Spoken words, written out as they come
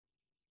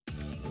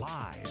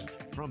Live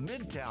from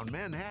Midtown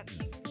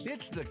Manhattan,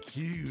 it's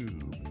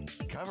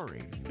theCUBE.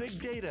 Covering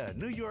Big Data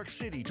New York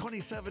City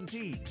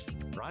 2017.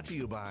 Brought to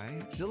you by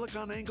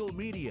SiliconANGLE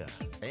Media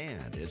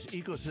and its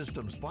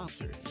ecosystem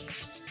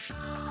sponsors.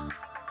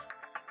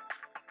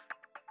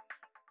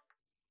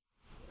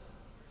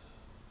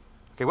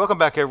 Okay, welcome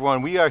back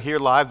everyone. We are here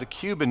live,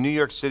 theCUBE in New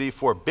York City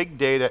for Big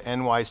Data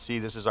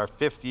NYC. This is our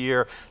 5th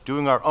year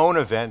doing our own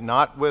event,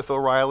 not with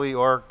O'Reilly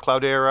or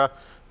Cloudera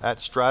at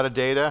Strata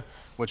Data,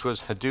 which was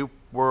Hadoop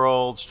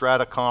World,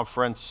 Strata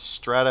Conference,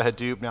 Strata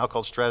Hadoop, now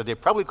called Strata Data,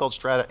 probably called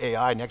Strata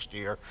AI next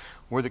year.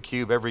 We're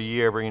theCUBE every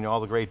year bringing you all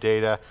the great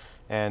data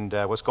and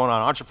what's going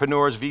on.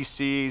 Entrepreneurs,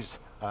 VCs,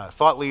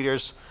 thought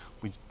leaders.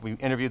 We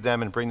interviewed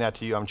them and bring that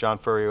to you. I'm John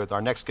Furrier with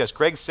our next guest,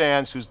 Greg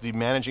Sands, who's the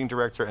managing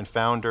director and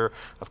founder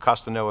of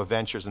Costanoa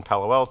Ventures in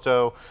Palo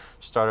Alto.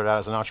 Started out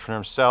as an entrepreneur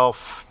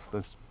himself,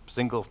 the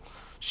single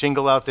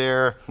shingle out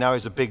there. Now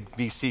he's a big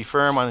VC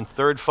firm on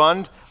third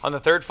fund. On the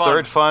third fund.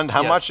 Third fund,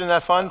 how Yes. much in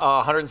that fund?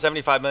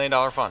 $175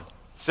 million fund.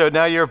 So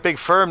now you're a big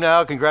firm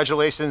now,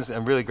 congratulations,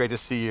 and really great to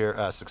see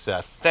your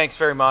success. Thanks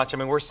very much. I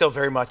mean, we're still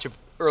very much an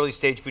early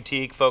stage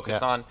boutique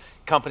focused on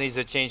companies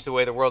that change the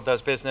way the world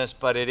does business,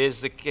 but it is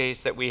the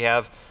case that we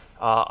have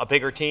a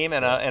bigger team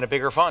and a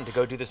bigger fund to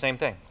go do the same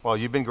thing. Well,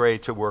 you've been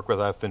great to work with.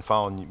 I've been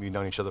following you, we've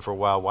known each other for a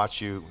while,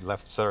 watch you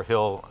left Sutter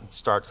Hill,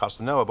 start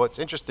Costanoa. But what's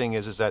interesting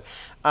is that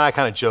I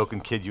kind of joke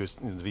and kid you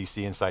in the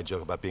VC inside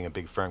joke about being a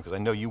big firm, because I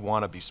know you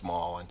want to be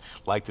small and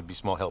like to be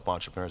small, help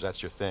entrepreneurs,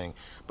 that's your thing.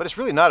 But it's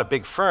really not a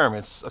big firm,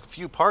 it's a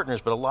few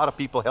partners, but a lot of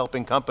people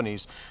helping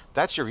companies.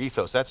 That's your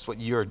ethos, that's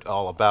what you're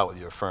all about with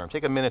your firm.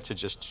 Take a minute to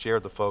just share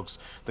with the folks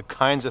the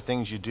kinds of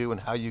things you do and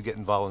how you get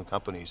involved in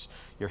companies.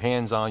 You're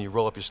hands-on, you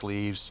roll up your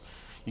sleeves,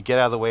 you get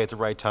out of the way at the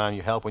right time,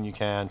 you help when you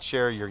can,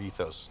 share your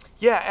ethos.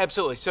 Yeah,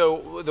 absolutely.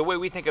 So the way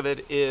we think of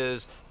it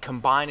is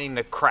combining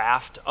the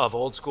craft of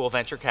old school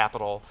venture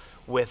capital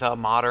with a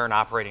modern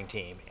operating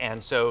team.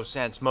 And so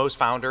since most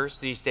founders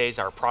these days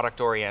are product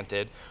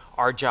oriented,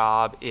 our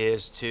job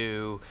is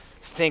to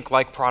think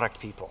like product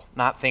people,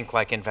 not think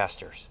like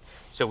investors.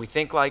 So we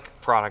think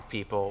like product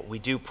people, we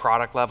do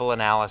product level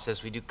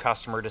analysis, we do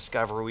customer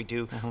discovery,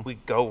 we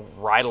go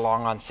right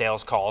along on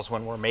sales calls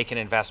when we're making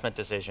investment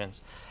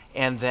decisions.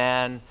 And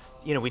then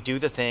we do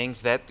the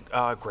things that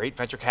great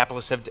venture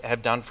capitalists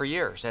have done for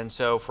years. And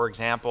so for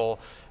example,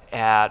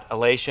 at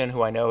Elation,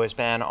 who I know has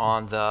been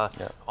on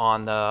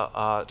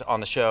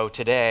the show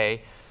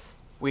today,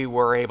 we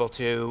were able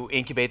to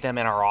incubate them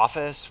in our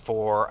office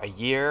for a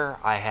year.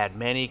 I had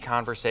many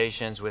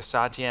conversations with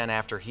Satya, and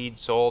after he'd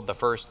sold the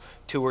first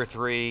 2 or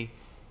 3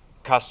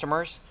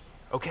 customers,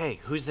 okay,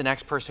 who's the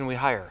next person we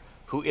hire?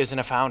 Who isn't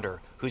a founder?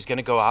 Who's going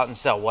to go out and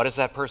sell? What does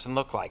that person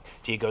look like?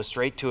 Do you go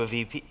straight to a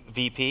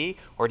VP,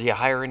 or do you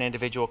hire an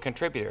individual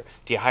contributor?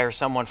 Do you hire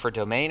someone for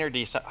domain, or do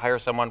you hire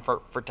someone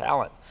for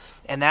talent?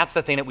 And that's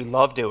the thing that we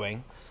love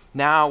doing.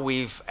 Now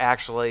we've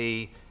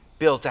actually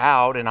built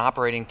out an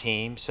operating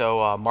team,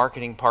 so a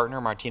marketing partner,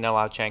 Martina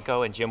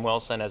Lauchenko, and Jim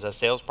Wilson as a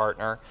sales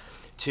partner,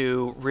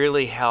 to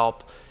really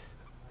help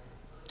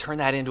turn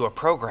that into a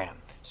program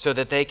so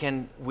that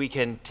we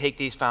can take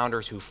these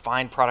founders who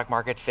find product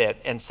market fit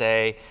and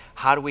say,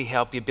 how do we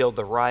help you build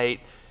the right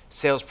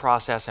sales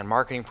process and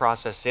marketing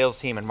process, sales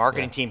team and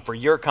marketing team for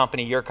your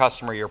company, your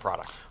customer, your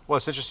product? Well,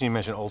 it's interesting you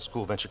mentioned old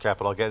school venture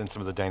capital. I'll get into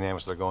some of the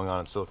dynamics that are going on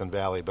in Silicon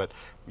Valley, but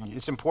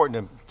it's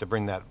important to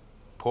bring that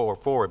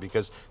forward,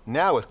 because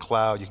now with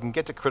cloud, you can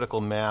get to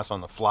critical mass on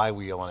the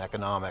flywheel on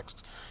economics.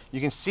 You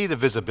can see the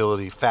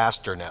visibility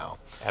faster now.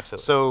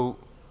 Absolutely. So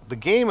the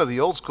game of the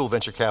old school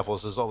venture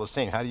capitalists is all the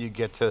same. How do you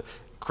get to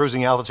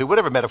cruising altitude,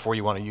 whatever metaphor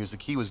you want to use, the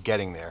key was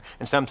getting there.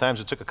 And sometimes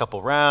it took a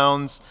couple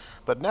rounds,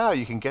 but now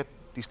you can get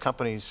these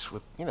companies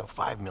with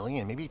 5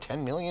 million, maybe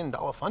 $10 million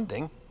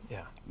funding.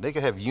 Yeah. They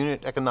could have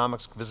unit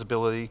economics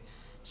visibility,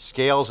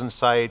 scales in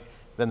sight,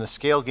 then the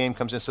scale game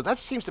comes in. So that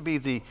seems to be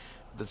the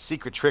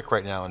secret trick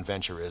right now in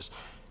venture is,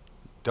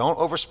 don't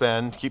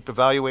overspend, keep the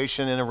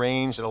valuation in a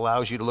range that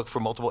allows you to look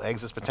for multiple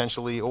exits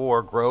potentially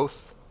or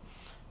growth.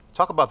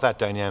 Talk about that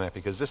dynamic,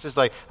 because this is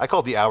like, I call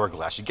it the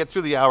hourglass. You get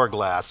through the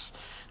hourglass,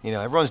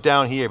 everyone's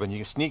down here, but you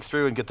can sneak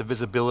through and get the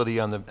visibility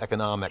on the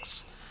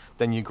economics,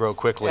 then you grow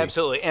quickly.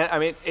 Absolutely, and I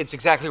mean, it's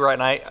exactly right,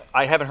 and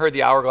I haven't heard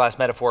the hourglass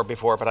metaphor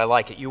before, but I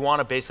like it. You want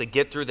to basically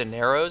get through the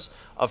narrows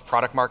of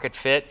product market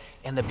fit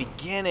and the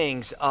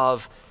beginnings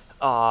of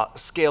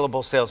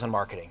scalable sales and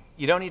marketing.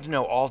 You don't need to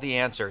know all the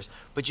answers,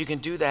 but you can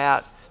do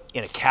that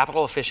in a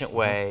capital efficient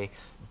way,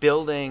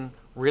 building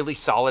really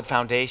solid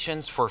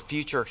foundations for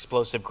future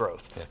explosive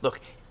growth. Yeah. Look,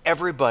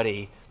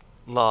 everybody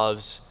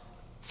loves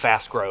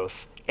fast growth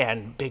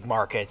and big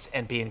markets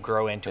and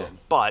grow into them,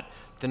 but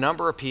the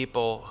number of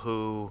people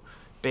who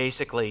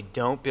basically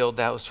don't build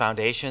those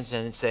foundations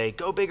and say,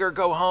 go big or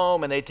go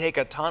home, and they take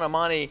a ton of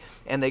money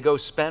and they go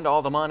spend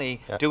all the money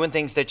doing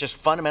things that just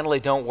fundamentally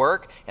don't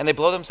work, and they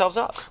blow themselves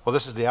up. Well,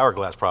 this is the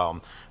hourglass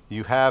problem.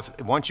 You have,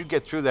 once you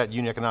get through that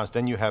unit economics,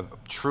 then you have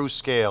true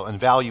scale and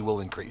value will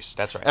increase.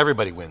 That's right.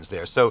 Everybody wins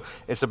there. So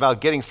it's about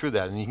getting through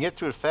that, and you can get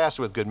through it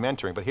faster with good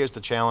mentoring, but here's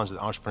the challenge that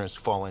entrepreneurs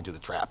fall into, the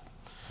trap.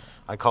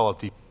 I call it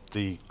the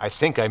the I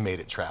think I made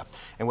it trap.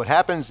 And what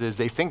happens is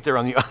they think they're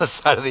on the other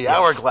side of the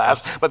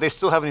hourglass, but they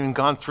still haven't even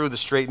gone through the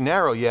straight and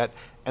narrow yet,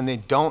 and they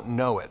don't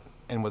know it.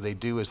 And what they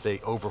do is they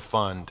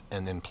overfund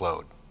and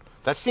implode.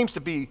 That seems to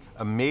be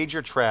a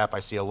major trap I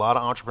see a lot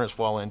of entrepreneurs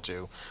fall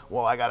into.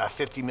 Well, I got a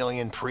 50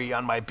 million pre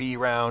on my B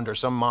round or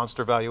some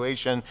monster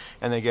valuation,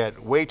 and they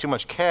get way too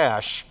much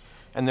cash,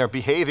 and they're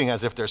behaving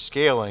as if they're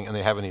scaling, and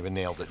they haven't even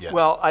nailed it yet.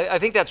 Well, I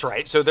think that's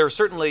right. So there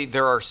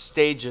are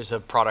stages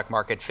of product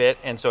market fit,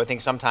 and so I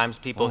think sometimes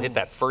people hit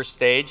that first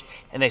stage,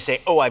 and they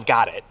say, oh, I've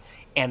got it,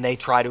 and they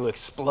try to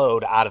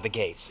explode out of the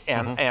gates.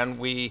 And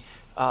we,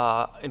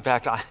 in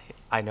fact,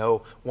 I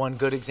know one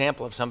good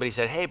example of somebody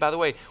said, hey, by the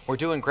way, we're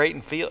doing great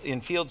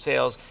in field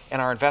sales,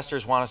 and our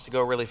investors want us to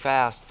go really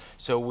fast,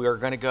 so we're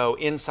going to go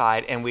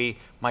inside, and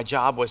my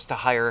job was to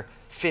hire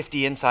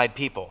 50 inside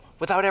people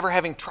without ever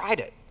having tried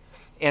it.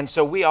 And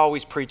so we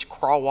always preach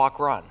crawl, walk,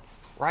 run,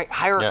 right?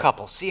 Hire a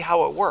couple, see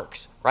how it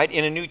works, right?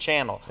 In a new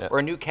channel or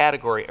a new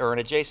category or an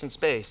adjacent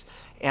space.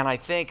 And I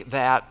think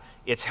that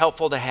it's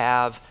helpful to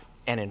have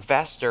an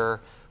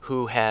investor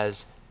who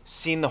has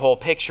seen the whole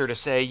picture to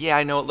say, yeah,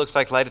 I know it looks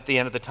like light at the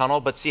end of the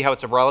tunnel, but see how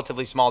it's a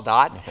relatively small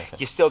dot?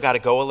 You still got to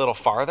go a little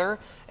farther.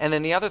 And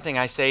then the other thing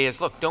I say is,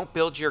 look, don't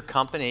build your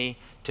company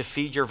to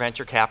feed your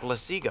venture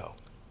capitalist's ego,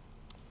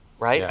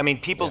 right? I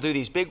mean, people do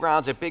these big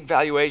rounds at big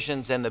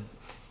valuations, and the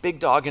big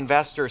dog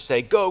investors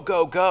say, go,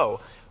 go,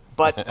 go.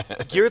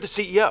 But you're the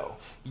CEO.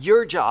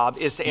 Your job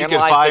is to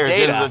analyze the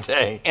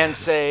data and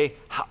say,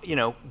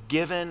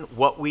 given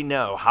what we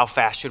know, how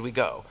fast should we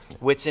go?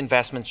 Which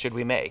investments should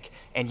we make?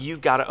 And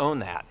you've got to own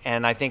that.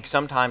 And I think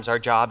sometimes our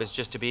job is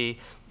just to be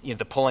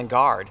the pulling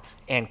guard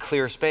and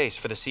clear space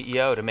for the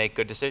CEO to make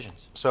good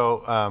decisions.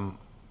 So,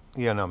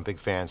 I'm a big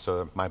fan,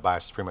 so my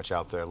bias is pretty much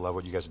out there. I love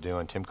what you guys are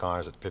doing. Tim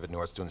Connors at Pivot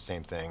North is doing the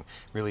same thing,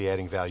 really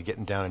adding value,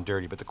 getting down and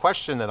dirty. But the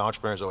question that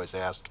entrepreneurs always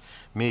ask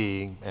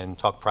me, and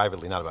talk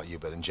privately, not about you,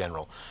 but in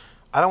general,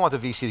 I don't want the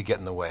VC to get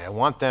in the way. I don't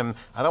want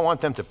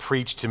them to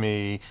preach to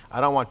me.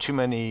 I don't want too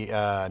many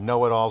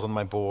know-it-alls on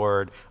my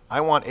board. I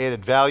want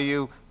added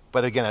value,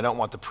 but again, I don't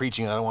want the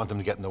preaching, and I don't want them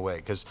to get in the way,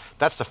 because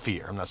that's the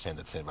fear. I'm not saying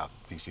that's about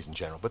VCs in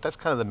general, but that's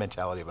kind of the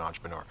mentality of an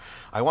entrepreneur.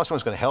 I want someone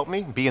who's going to help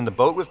me, be in the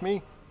boat with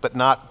me, but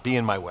not be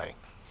in my way.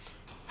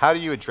 How do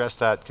you address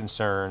that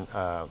concern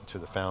to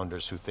the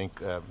founders who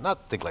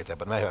not think like that,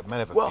 but might have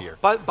a fear?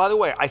 By the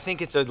way, I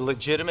think it's a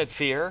legitimate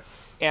fear,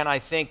 and I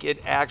think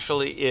it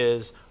actually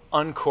is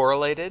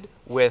uncorrelated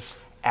with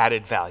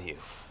added value,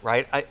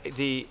 right?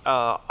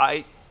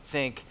 I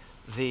think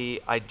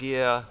the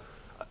idea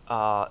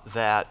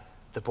that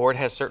the board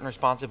has certain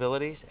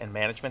responsibilities and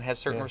management has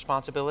certain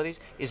responsibilities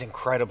is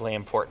incredibly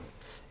important.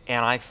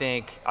 And I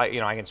think,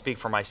 I can speak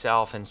for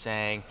myself in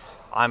saying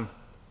I'm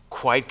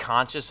quite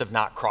conscious of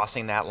not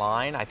crossing that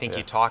line. I think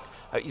you talk,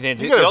 you got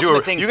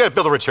to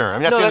build a return. I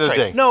mean, that's the end of the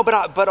day. No,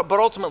 but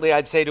ultimately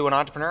I'd say to an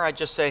entrepreneur, I'd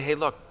just say, hey,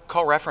 look,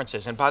 call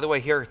references. And by the way,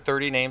 here are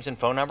 30 names and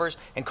phone numbers,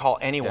 and call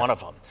any one of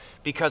them.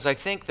 Because I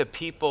think the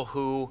people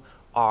who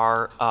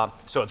are,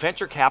 so a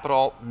venture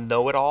capital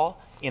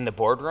know-it-all in the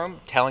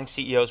boardroom telling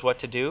CEOs what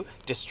to do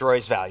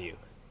destroys value.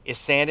 Is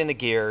sand in the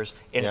gears,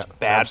 and it's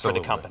bad for the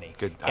company.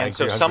 Good. And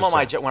so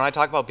when I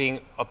talk about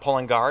being a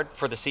pulling guard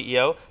for the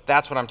CEO,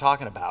 that's what I'm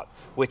talking about,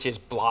 which is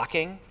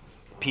blocking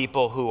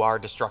people who are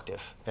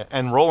destructive.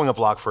 And rolling a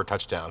block for a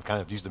touchdown,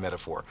 kind of use the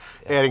metaphor.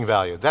 Adding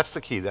value, that's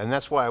the key. And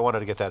that's why I wanted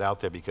to get that out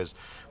there, because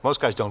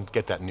most guys don't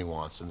get that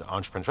nuance, and the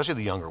entrepreneurs,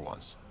 especially the younger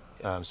ones.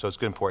 So it's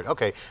good, important.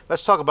 Okay,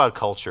 let's talk about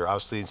culture.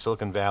 Obviously in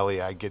Silicon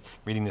Valley, I get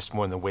reading this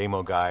more than the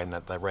Waymo guy, and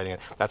that writing it,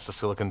 that's the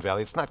Silicon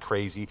Valley. It's not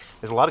crazy.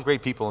 There's a lot of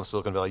great people in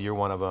Silicon Valley, you're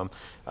one of them.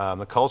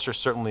 The culture,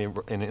 certainly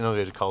an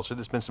innovative culture.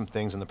 There's been some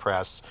things in the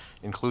press.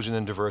 Inclusion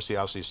and diversity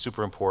obviously is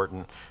super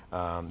important.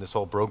 This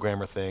whole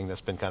programmer thing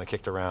that's been kind of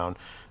kicked around.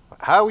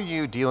 How are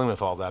you dealing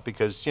with all that?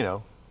 Because,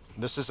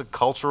 this is a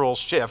cultural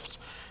shift.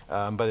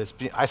 But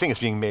I think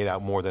it's being made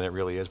out more than it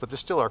really is, but there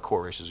still are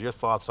core issues. Your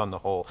thoughts on the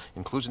whole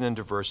inclusion and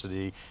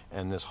diversity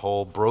and this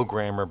whole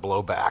programmer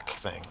blowback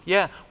thing?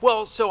 Yeah,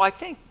 well, so I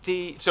think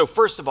so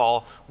first of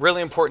all,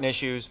 really important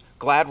issues,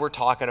 glad we're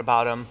talking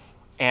about them,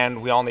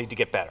 and we all need to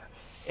get better.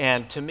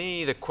 And to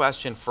me, the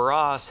question for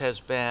us has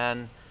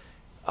been,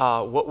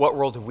 what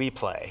role do we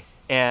play?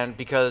 And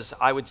because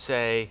I would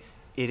say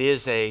it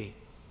is a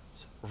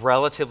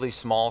relatively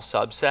small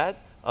subset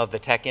of the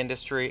tech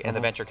industry and the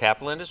venture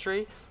capital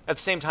industry. At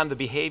the same time, the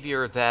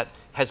behavior that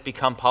has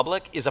become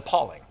public is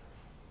appalling,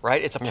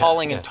 right? It's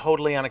appalling and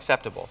totally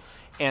unacceptable.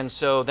 And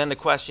so then the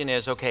question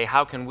is, okay,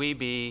 how can we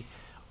be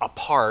a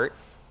part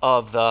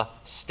of the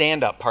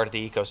stand-up part of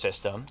the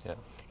ecosystem?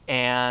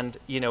 And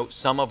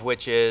some of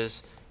which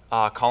is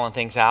calling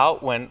things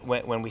out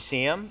when we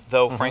see them,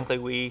 though frankly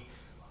we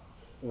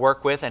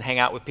work with and hang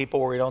out with people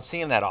where we don't see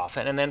them that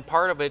often. And then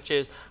part of it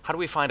is, how do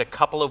we find a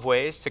couple of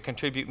ways to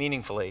contribute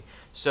meaningfully?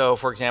 So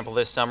for example,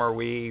 this summer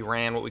we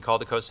ran what we call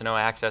the Costanoa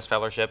Access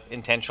Fellowship,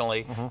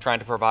 intentionally trying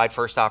to provide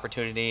first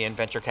opportunity in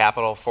venture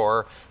capital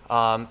for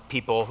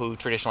people who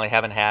traditionally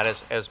haven't had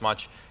as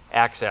much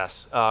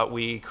access.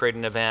 We created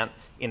an event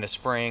in the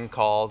spring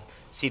called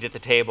Seat at the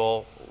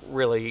Table,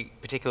 really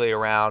particularly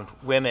around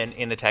women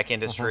in the tech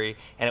industry,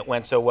 and it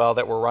went so well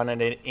that we're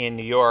running it in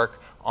New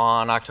York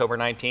on October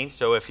 19th.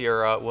 So if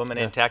you're a woman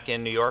in tech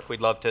in New York, we'd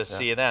love to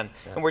see you then.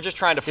 And we're just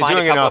trying to find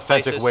a couple of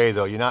places. You're doing it in an authentic way,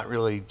 though. You're not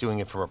really doing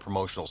it from a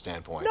promotional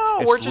standpoint. No,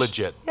 it's we're just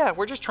legit. Yeah,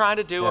 we're just trying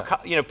to do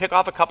pick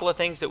off a couple of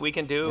things that we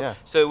can do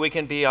so that we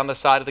can be on the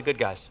side of the good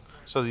guys.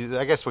 So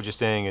I guess what you're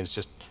saying is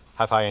just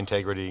have high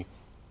integrity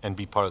and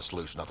be part of the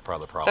solution, not the part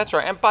of the problem. That's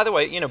right. And by the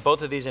way,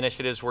 both of these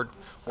initiatives were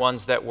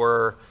ones that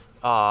were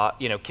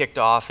kicked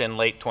off in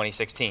late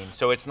 2016.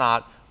 So it's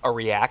not a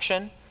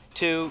reaction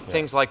to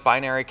things like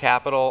binary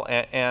capital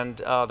and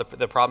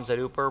the problems at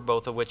Uber,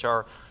 both of which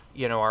are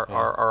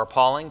are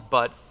appalling.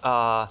 But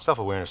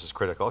self-awareness is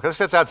critical. Let's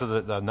get out to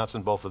the nuts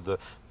and bolts of the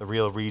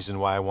real reason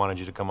why I wanted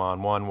you to come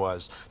on. One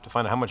was to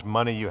find out how much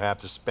money you have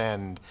to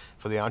spend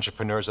for the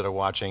entrepreneurs that are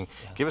watching.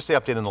 Give us the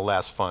update on the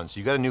last fund. So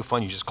you got a new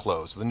fund you just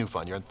closed, so the new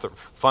fund. You're in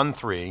Fund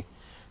 3.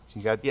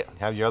 You got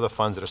have your other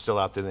funds that are still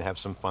out there and have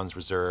some funds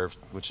reserved,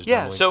 which is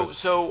so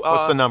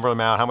what's the number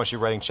amount? How much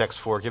you're writing checks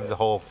for? Give the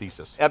whole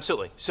thesis.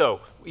 Absolutely. So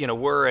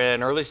we're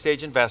an early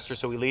stage investor,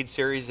 so we lead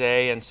Series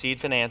A and seed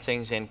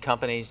financings in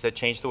companies that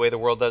change the way the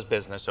world does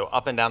business. So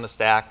up and down the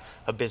stack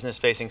of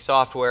business-facing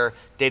software,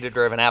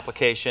 data-driven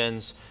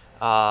applications,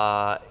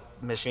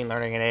 machine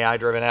learning and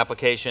AI-driven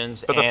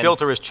applications. But the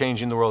filter is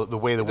changing the world, the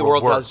way the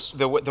world works.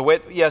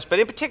 Yes, but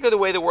in particular the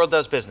way the world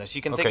does business.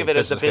 You can think of it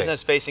as a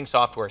business-facing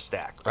software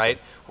stack, right?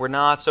 We're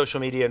not social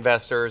media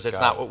investors. It's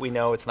not what we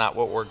know. It's not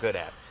what we're good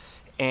at.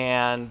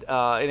 And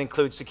it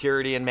includes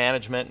security and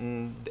management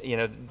and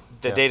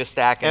the data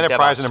stack and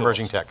enterprise and DevOps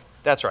emerging tools. tech.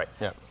 That's right.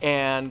 Yeah.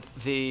 And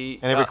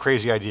every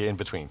crazy idea in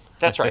between.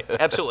 That's right.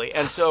 Absolutely.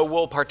 And so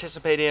we'll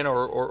participate in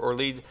or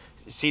lead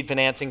seed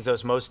financings.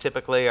 Those most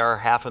typically are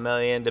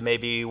 $500,000 to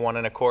maybe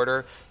 $1.25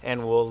 million,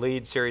 and we'll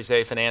lead Series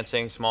A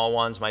financing. Small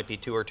ones might be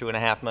 $2 or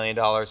 $2.5 million.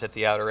 At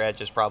the outer edge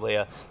is probably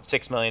a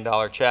 $6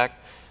 million check.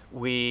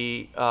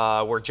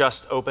 We're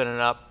just opening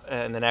up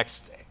in the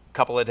next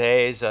couple of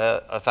days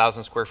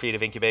 1,000 square feet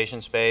of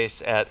incubation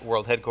space at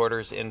World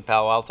Headquarters in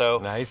Palo Alto.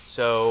 Nice.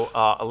 So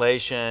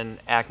Elation,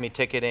 Acme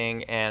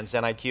Ticketing, and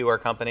ZenIQ are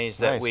companies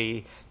that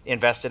we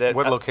invested at.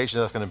 What location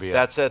is that going to be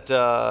at? That's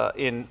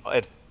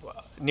at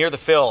near the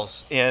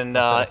Phils in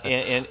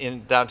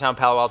downtown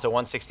Palo Alto,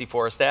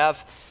 164th Ave.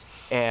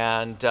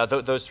 And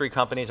those three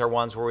companies are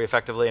ones where we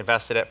effectively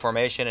invested at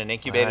formation and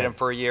incubated them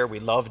for a year. We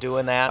love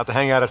doing that. Have to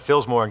hang out at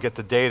Phil's more and get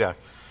the data.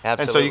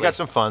 Absolutely. And so you got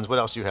some funds. What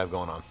else do you have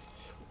going on?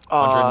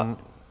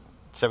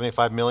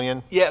 175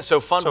 million? Yeah, so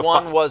Fund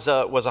 1 was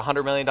a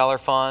 $100 million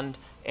fund,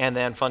 and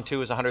then Fund 2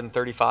 was a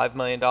 $135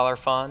 million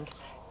fund.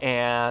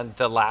 And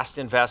the last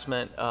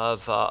investment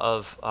of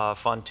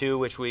Fund 2,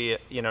 which we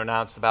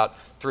announced about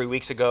 3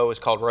 weeks ago, is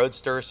called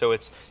Roadster. So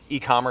it's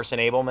e-commerce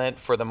enablement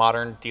for the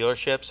modern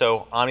dealership.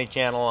 So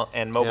omni-channel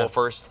and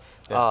mobile-first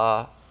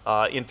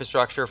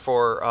infrastructure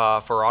for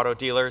auto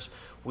dealers.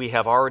 We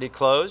have already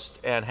closed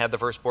and had the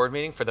first board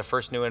meeting for the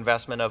first new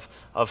investment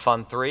of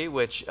Fund 3,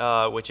 which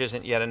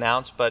isn't yet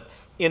announced, but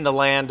in the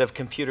land of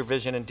computer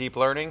vision and deep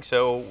learning.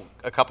 So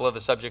a couple of the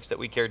subjects that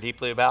we care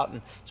deeply about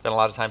and spend a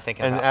lot of time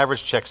thinking about. And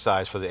average check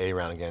size for the A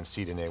round again,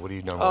 seed and A, what do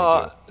you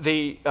normally do?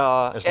 The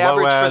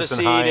average for the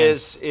seed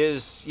is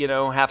 $500,000 to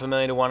 $1.25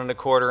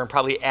 million, and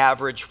probably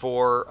average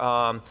for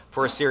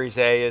a Series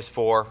A is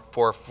four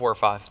or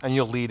five. And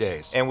you'll lead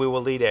A's. And we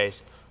will lead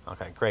A's.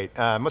 Okay, great.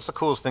 What's the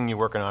coolest thing you're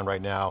working on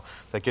right now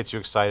that gets you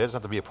excited? It doesn't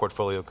have to be a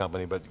portfolio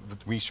company, but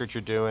research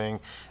you're doing,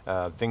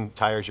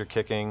 tires you're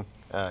kicking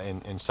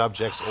in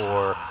subjects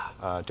or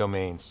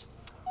domains.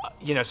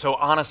 So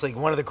honestly,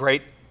 one of the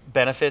great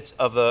benefits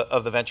of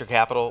the venture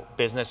capital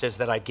business is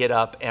that I get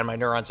up and my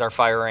neurons are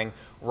firing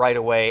right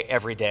away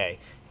every day.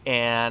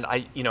 And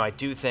I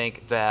do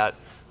think that,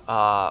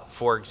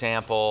 for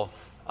example,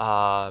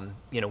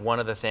 one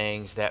of the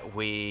things that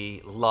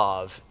we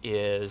love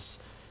is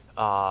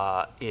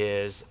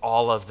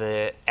all of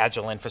the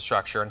agile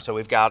infrastructure. And so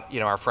we've got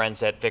our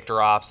friends at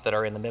VictorOps that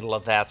are in the middle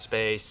of that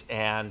space,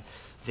 and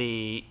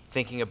the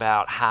thinking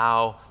about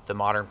how the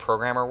modern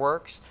programmer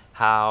works,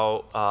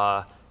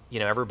 how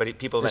people have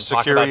been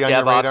talking about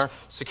DevOps.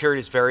 Security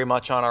is very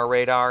much on our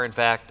radar. In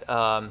fact,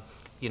 someone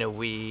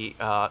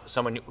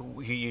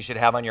who you should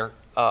have on your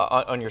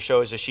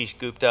show is Ashish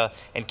Gupta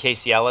and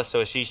Casey Ellis.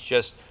 So Ashish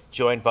just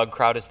joined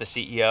BugCrowd as the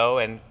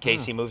CEO, and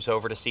Casey moves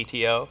over to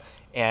CTO.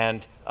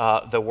 And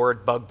the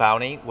word bug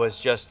bounty was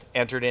just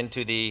entered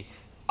into the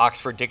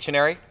Oxford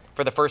Dictionary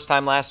for the first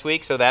time last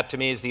week. So that to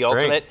me is the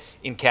ultimate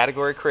in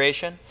category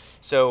creation.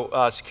 So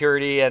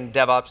security and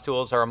DevOps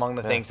tools are among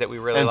the things that we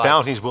really like. And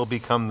bounties will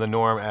become the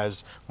norm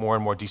as more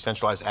and more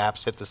decentralized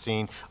apps hit the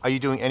scene. Are you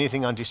doing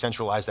anything on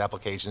decentralized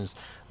applications?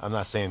 I'm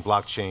not saying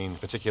blockchain in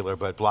particular,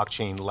 but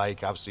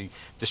blockchain-like, obviously,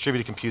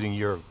 distributed computing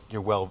you're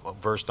well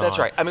versed on. That's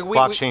right. I mean,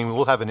 blockchain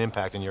will have an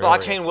impact in your area.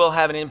 Blockchain will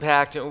have an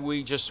impact.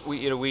 We just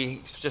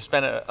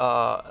spent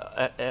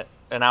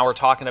an hour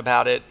talking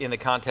about it in the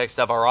context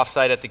of our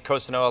offsite at the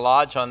Costanoa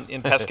Lodge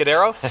in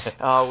Pescadero.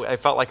 I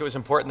felt like it was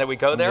important that we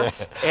go there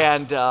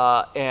and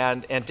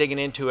digging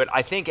into it.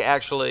 I think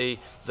actually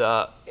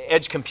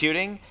edge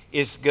computing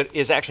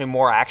is actually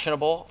more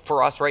actionable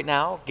for us right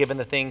now, given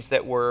the things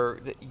that we're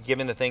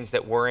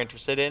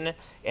interested in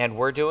and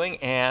we're doing.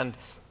 And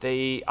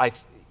it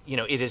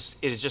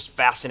is just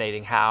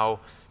fascinating how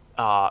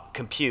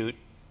compute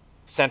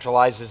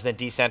centralizes, then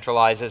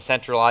decentralizes,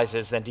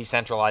 centralizes, then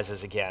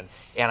decentralizes again.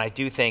 And I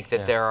do think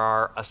that there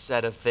are a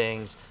set of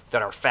things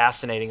that are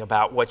fascinating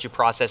about what you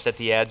process at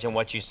the edge and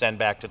what you send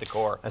back to the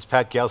core. As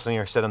Pat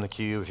Gelsinger said on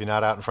theCUBE, if you're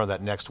not out in front of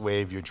that next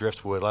wave, you're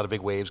driftwood, a lot of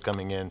big waves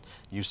coming in.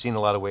 You've seen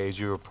a lot of waves,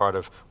 you were part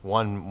of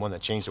one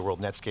that changed the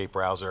world, Netscape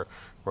browser,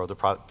 wrote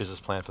the business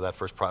plan for that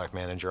first product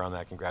manager on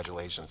that,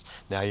 congratulations.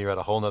 Now you're at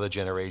a whole nother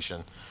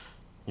generation.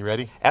 You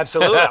ready?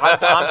 Absolutely,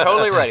 I'm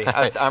totally ready.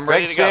 I'm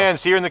ready to go. Greg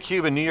Sands here in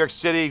theCUBE in New York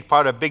City,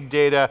 part of Big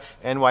Data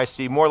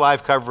NYC. More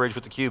live coverage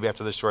with theCUBE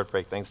after this short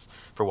break. Thanks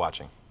for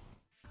watching.